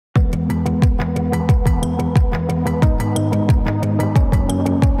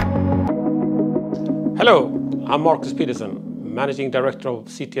Hello, I'm Marcus Peterson, Managing Director of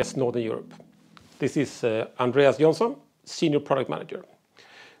CTS Northern Europe. This is Andreas Jonsson, Senior Product Manager.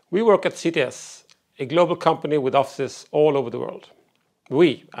 We work at CTS, a global company with offices all over the world.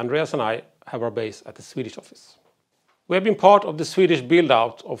 We, Andreas and I, have our base at the Swedish office. We have been part of the Swedish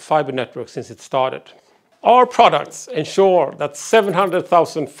build-out of fiber networks since it started. Our products ensure that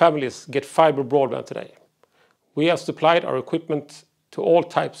 700,000 families get fiber broadband today. We have supplied our equipment to all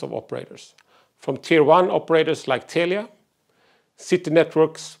types of operators, from Tier 1 operators like Telia, city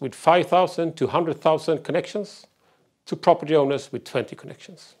networks with 5,000 to 100,000 connections, to property owners with 20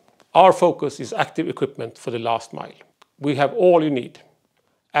 connections. Our focus is active equipment for the last mile. We have all you need: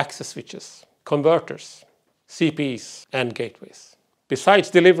 access switches, converters, CPEs and gateways. Besides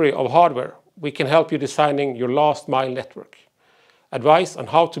delivery of hardware, we can help you designing your last mile network, advice on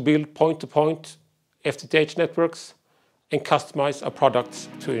how to build point-to-point FTTH networks, and customize our products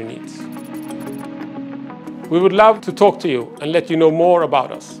to your needs. We would love to talk to you and let you know more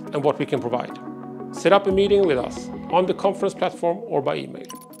about us and what we can provide. Set up a meeting with us on the conference platform or by email.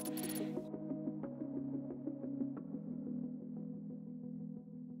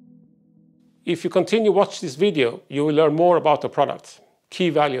 If you continue to watch this video, you will learn more about our products, key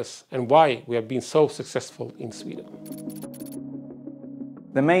values, and why we have been so successful in Sweden.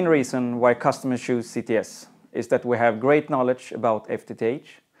 The main reason why customers choose CTS is that we have great knowledge about FTTH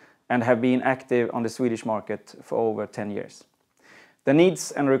and have been active on the Swedish market for over 10 years. The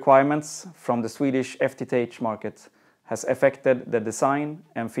needs and requirements from the Swedish FTTH market has affected the design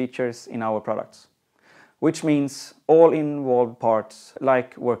and features in our products, which means all involved parts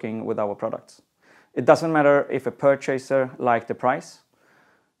like working with our products. It doesn't matter if a purchaser likes the price,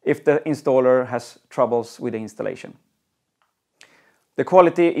 if the installer has troubles with the installation. The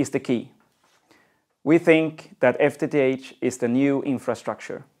quality is the key. We think that FTTH is the new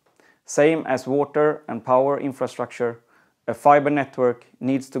infrastructure. Same as water and power infrastructure, a fiber network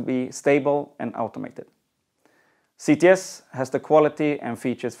needs to be stable and automated. CTS has the quality and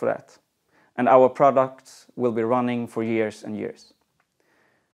features for that, and our products will be running for years and years.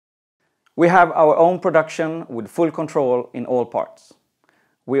 We have our own production with full control in all parts.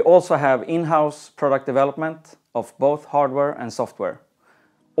 We also have in-house product development of both hardware and software.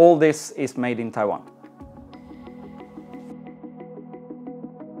 All this is made in Taiwan.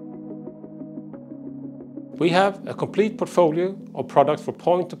 We have a complete portfolio of products for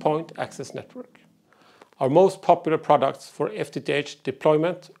point-to-point access network. Our most popular products for FTTH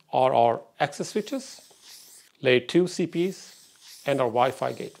deployment are our access switches, Layer 2 CPEs, and our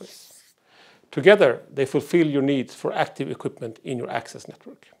Wi-Fi gateways. Together, they fulfill your needs for active equipment in your access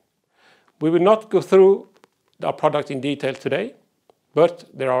network. We will not go through our product in detail today, but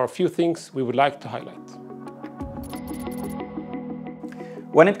there are a few things we would like to highlight.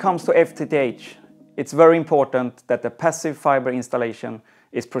 When it comes to FTTH, it's very important that the passive fiber installation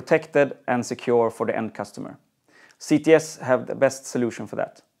is protected and secure for the end customer. CTS have the best solution for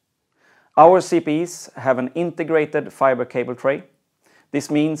that. Our CPEs have an integrated fiber cable tray.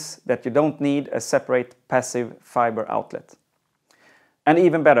 This means that you don't need a separate passive fiber outlet. And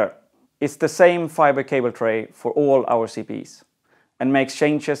even better, it's the same fiber cable tray for all our CPEs and makes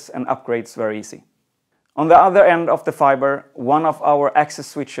changes and upgrades very easy. On the other end of the fiber, one of our access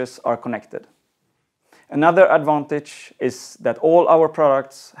switches are connected. Another advantage is that all our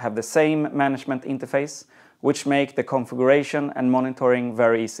products have the same management interface, which make the configuration and monitoring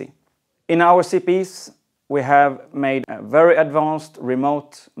very easy. In our CPEs, we have made a very advanced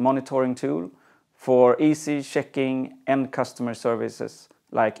remote monitoring tool for easy checking end customer services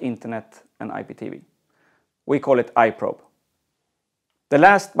like internet and IPTV. We call it iProbe. The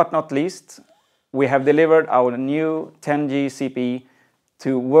last but not least, we have delivered our new 10G CPE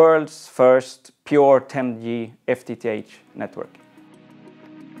to world's first pure 10G FTTH network.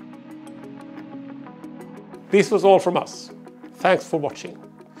 This was all from us. Thanks for watching.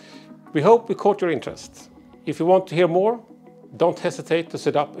 We hope we caught your interest. If you want to hear more, don't hesitate to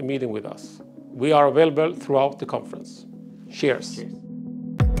set up a meeting with us. We are available throughout the conference. Cheers.